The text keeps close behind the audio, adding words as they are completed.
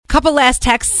Couple last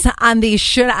texts on the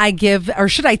should I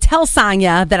tell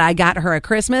Sonia that I got her a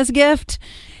Christmas gift?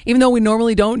 Even though we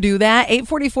normally don't do that.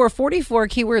 844-44,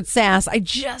 keyword sass. I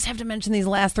just have to mention these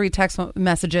last 3 text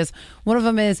messages. One of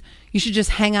them is, you should just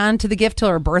hang on to the gift till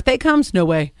her birthday comes. No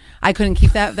way. I couldn't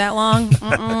keep that long.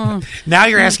 Now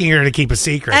you're asking her to keep a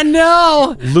secret. And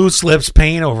no. Loose lips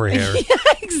pain over here. Yeah,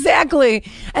 exactly.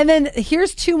 And then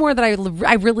here's 2 more that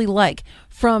I really like.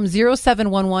 From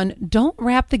 0711, don't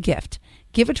wrap the gift.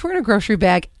 Give it to her in a grocery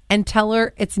bag and tell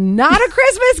her it's not a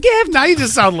Christmas gift. Now you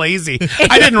just sound lazy.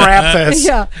 I didn't wrap this.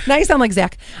 Yeah. Now you sound like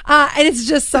Zach. And it's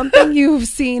just something you've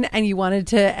seen and you wanted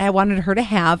her to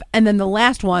have. And then the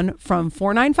last one from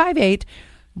 4958,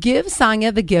 give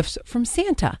Sonia the gifts from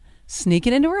Santa. Sneak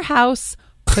it into her house,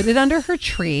 put it under her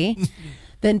tree.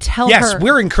 Then tell her. Yes,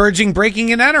 we're encouraging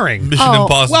breaking and entering. Mission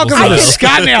Impossible. Welcome to the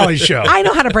Scott and Alley Show. I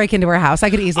know how to break into her house.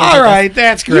 I could easily. All right,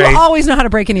 that's great. You always know how to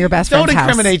break into your best friend's house. Don't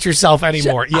incriminate yourself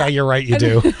anymore. Yeah, you're right. You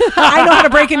do. I know how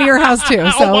to break into your house too.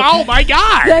 So oh my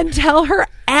God. Then tell her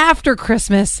after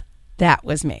Christmas that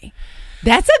was me.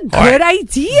 That's a good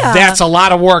idea. That's a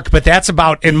lot of work, but that's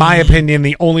about, in my opinion,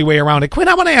 the only way around it. Quinn,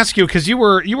 I want to ask you, because you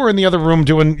were in the other room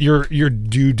doing your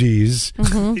duties.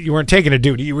 Mm-hmm. You weren't taking a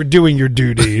duty; you were doing your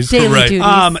duties. Daily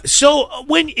duties. So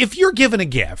if you're given a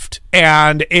gift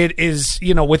and it is,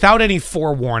 without any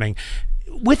forewarning,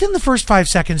 within the first 5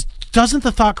 seconds, doesn't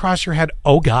the thought cross your head?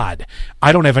 Oh God,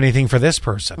 I don't have anything for this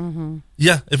person. Mm-hmm.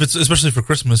 Yeah, if it's especially for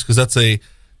Christmas, because that's a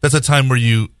time where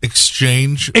you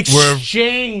exchange.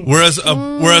 Whereas a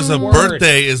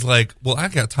birthday is like, well, I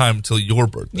got time until your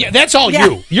birthday. Yeah, that's all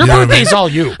you. Your birthday's all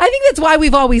you. I think that's why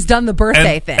we've always done the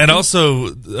birthday thing. And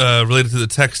also related to the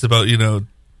text about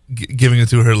giving it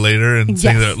to her later and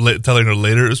saying that, telling her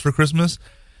later it was for Christmas.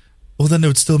 Well, then it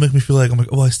would still make me feel like,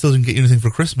 I still didn't get you anything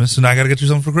for Christmas, so now I got to get you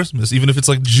something for Christmas, even if it's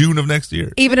like June of next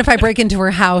year. Even if I break into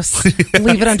her house,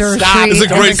 leave it under her tree. It's a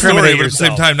great story, but at the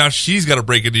same time, now she's got to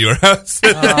break into your house.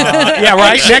 Yeah,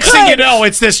 right? Next thing you know,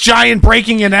 it's this giant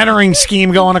breaking and entering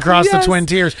scheme going across the Twin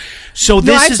Tiers. So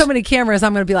I have so many cameras,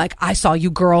 I'm going to be like, I saw you,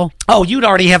 girl. Oh, you'd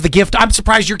already have the gift. I'm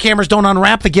surprised your cameras don't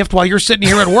unwrap the gift while you're sitting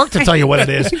here at work to tell you what it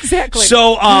is. Exactly.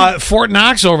 So Fort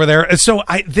Knox over there. So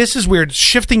this is weird.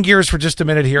 Shifting gears for just a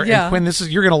minute here. Yeah. And Quinn,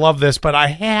 you're going to love this, but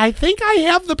I think I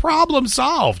have the problem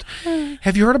solved.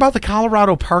 Have you heard about the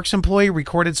Colorado Parks employee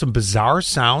recorded some bizarre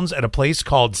sounds at a place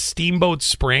called Steamboat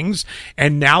Springs,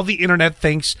 and now the internet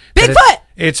thinks Bigfoot!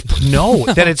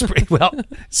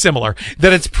 Similar.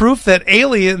 That it's proof that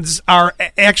aliens are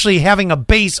actually having a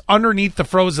base underneath the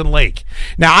frozen lake.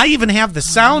 Now, I even have the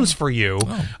sounds for you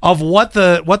of what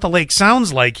the lake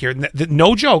sounds like here.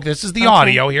 No joke. This is the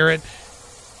audio here at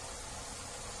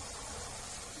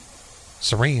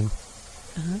Serene.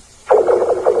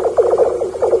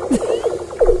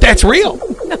 That's real.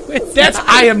 No, it's not.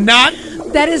 I am not.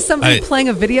 That is somebody playing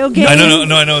a video game. I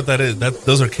know what that is.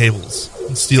 Those are cables.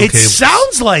 Steel cables. It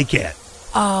sounds like it.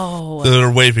 Oh. They're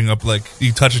waving up like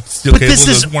you touch a steel cable. This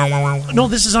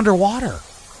is underwater.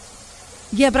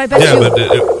 Yeah, but I bet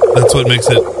but that's what makes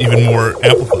it even more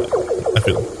amplified, I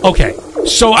feel. Okay.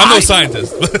 So I'm no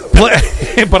scientist,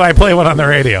 but I play one on the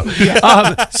radio.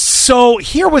 So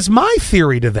here was my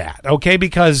theory to that. Okay,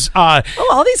 because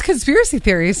all these conspiracy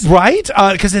theories, right?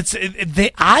 Because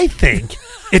I think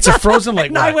it's a frozen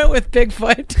lake. I went with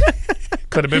Bigfoot.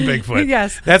 Could have been Bigfoot.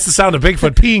 Yes, that's the sound of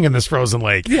Bigfoot peeing in this frozen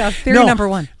lake. Yeah, theory number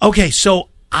one. Okay, so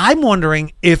I'm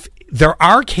wondering if there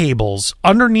are cables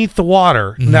underneath the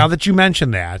water. Mm-hmm. Now that you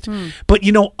mentioned that, but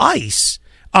ice.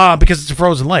 Because it's a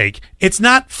frozen lake, it's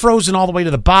not frozen all the way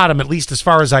to the bottom, at least as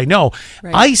far as I know.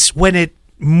 Right. Ice, when it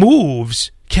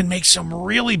moves, can make some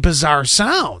really bizarre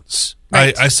sounds.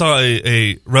 Right. I saw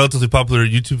a relatively popular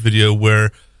YouTube video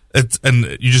where and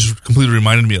you just completely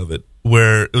reminded me of it,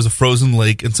 where it was a frozen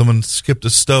lake and someone skipped a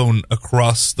stone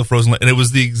across the frozen lake, and it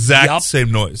was the exact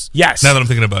same noise. Yes. Now that I'm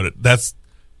thinking about it, that's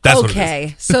okay. What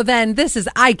it is. So then this is,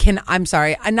 I'm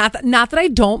sorry. Not that I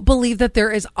don't believe that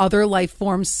there is other life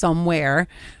forms somewhere,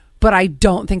 but I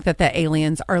don't think that the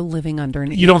aliens are living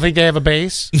underneath. You don't think they have a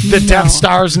base? The Death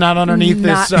Star's not underneath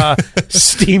this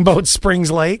Steamboat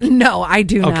Springs Lake? No, I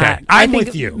do not. Okay, I'm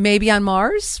with you. Maybe on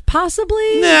Mars,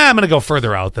 possibly? Nah, I'm going to go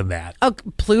further out than that.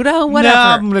 Pluto, whatever. No,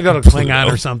 I'm going to go to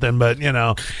Klingon or something, but,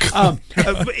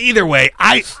 either way,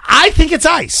 I think it's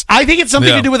ice. I think it's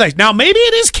something to do with ice. Now, maybe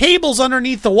it is cables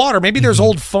underneath the water. Maybe there's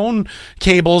old phone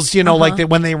cables, like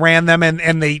when they ran them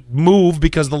and they move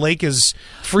because the lake is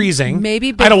freezing.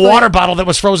 Maybe I had a water bottle that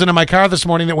was frozen in my car this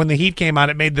morning that when the heat came on,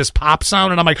 it made this pop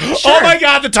sound, and I'm like, oh my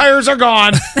God, the tires are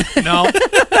gone. No.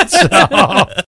 So